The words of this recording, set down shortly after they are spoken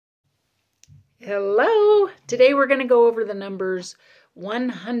Hello! Today we're going to go over the numbers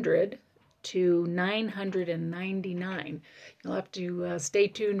 100 to 999. You'll have to stay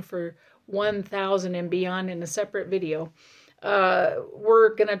tuned for 1000 and beyond in a separate video.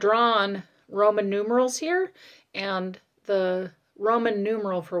 We're going to draw on Roman numerals here, and the Roman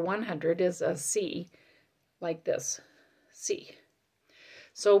numeral for 100 is a C, like this, C.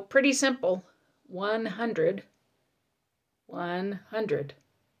 So pretty simple, 100, 100.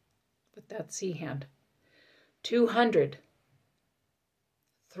 With that C hand. 200,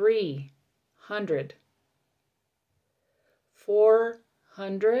 300,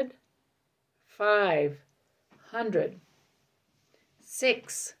 400, 500,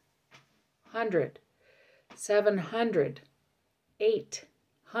 600, 700,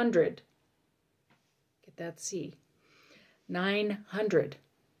 800. Get that C. 900,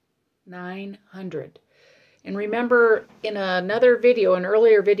 900. And remember, in another video, an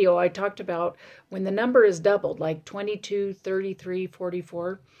earlier video, I talked about when the number is doubled, like 22, 33,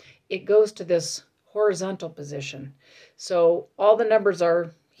 44, it goes to this horizontal position. So all the numbers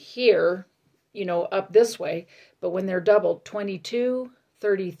are here, you know, up this way, but when they're doubled, 22,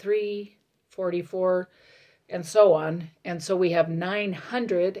 33, 44, and so on. And so we have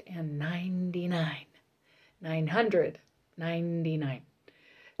 999. 999.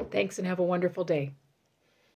 Thanks and have a wonderful day.